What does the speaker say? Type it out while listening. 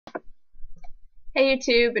Hey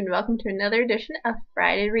YouTube, and welcome to another edition of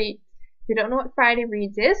Friday Reads. If you don't know what Friday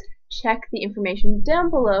Reads is, check the information down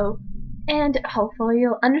below and hopefully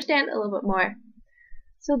you'll understand a little bit more.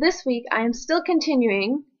 So this week I am still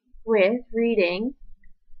continuing with reading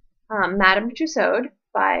Madame Tussaud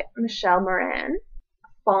by Moran,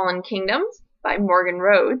 Fallen Kingdoms by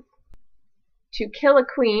Rhodes, To Kill a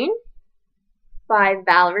Queen by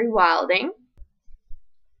Valerie,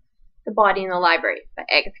 The Body in the Library by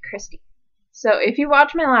Agatha Christie. So if you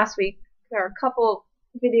watched my last week, or a couple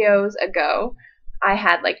videos ago, I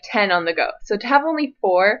had like 10 on the go. So to have only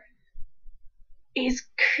 4 is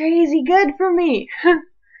crazy good for me.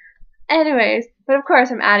 Anyways, but of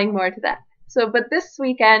course I'm adding more to that. But this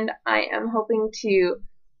weekend I am hoping to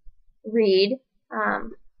read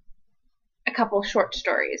a couple short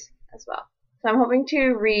stories as well. So I'm hoping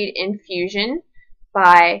to read Infusion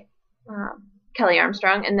by Kelley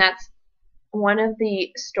Armstrong, and that's one of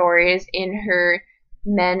the stories in her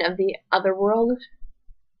Men of the Otherworld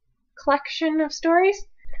collection of stories.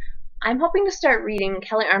 I'm hoping to start reading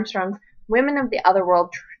Kelley Armstrong's Women of the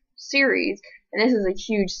Otherworld series, and this is a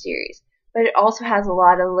huge series, but it also has a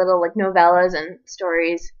lot of little like novellas and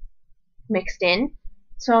stories mixed in.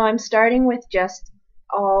 So I'm starting with just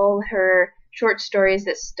all her short stories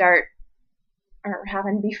that start or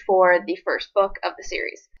happen before the first book of the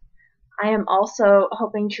series. I am also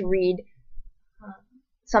hoping to read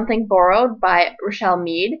Something Borrowed by Richelle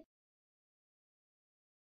Mead.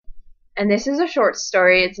 And this is a short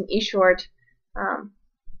story. It's an e-short,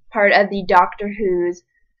 part of the Doctor Who's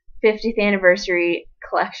 50th anniversary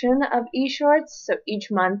collection of e-shorts. So each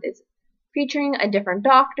month is featuring a different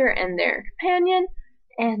doctor and their companion,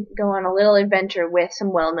 and go on a little adventure with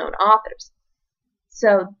some well-known authors.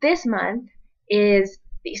 So this month is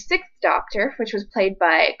the 6th Doctor, which was played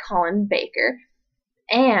by Colin Baker,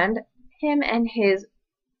 and him and his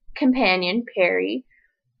companion Perry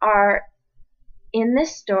are in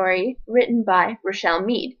this story written by Richelle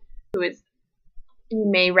Mead, who is you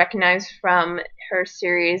may recognize from her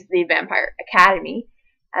series The Vampire Academy,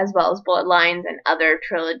 as well as Bloodlines and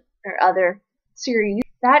other series.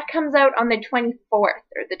 That comes out on the 24th or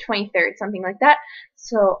the 23rd, something like that.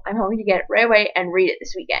 So I'm hoping to get it right away and read it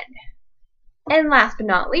this weekend. And last but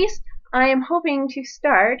not least, I am hoping to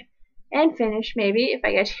start and finish, maybe if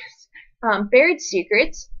I get to, Buried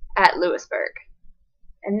Secrets at Louisbourg.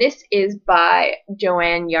 And this is by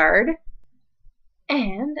Yhard.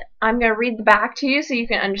 And I'm going to read the back to you so you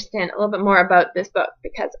can understand a little bit more about this book,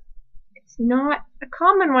 because it's not a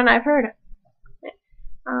common one I've heard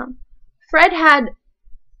of. Fred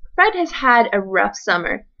has had a rough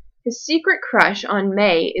summer. His secret crush on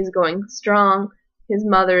May is going strong, his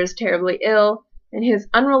mother is terribly ill, and his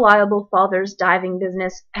unreliable father's diving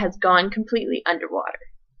business has gone completely underwater.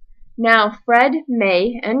 Now Fred,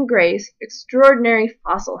 May, and Grace, extraordinary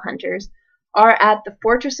fossil hunters, are at the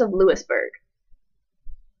fortress of Louisbourg,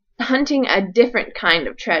 hunting a different kind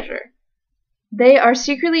of treasure. They are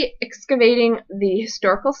secretly excavating the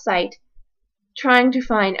historical site, trying to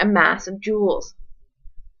find a mass of jewels.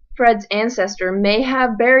 Fred's ancestor may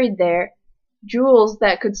have buried there jewels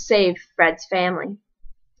that could save Fred's family.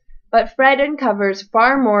 But Fred uncovers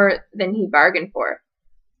far more than he bargained for,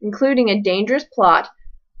 including a dangerous plot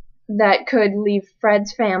that could leave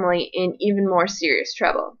Fred's family in even more serious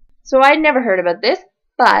trouble. So I'd never heard about this,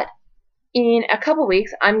 but in a couple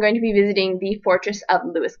weeks I'm going to be visiting the fortress of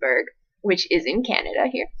Louisbourg, which is in Canada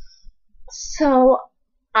here. So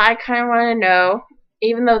I kind of want to know,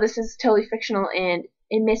 even though this is totally fictional and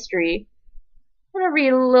a mystery, I want to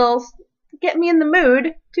read a little, get me in the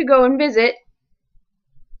mood to go and visit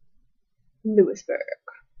Louisbourg.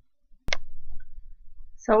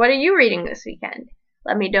 So what are you reading this weekend?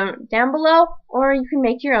 Let me know down below, or you can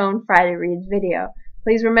make your own Friday Reads video.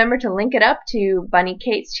 Please remember to link it up to Bunny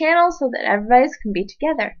Kate's channel so that everybody can be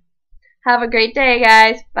together. Have a great day,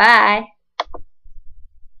 guys. Bye.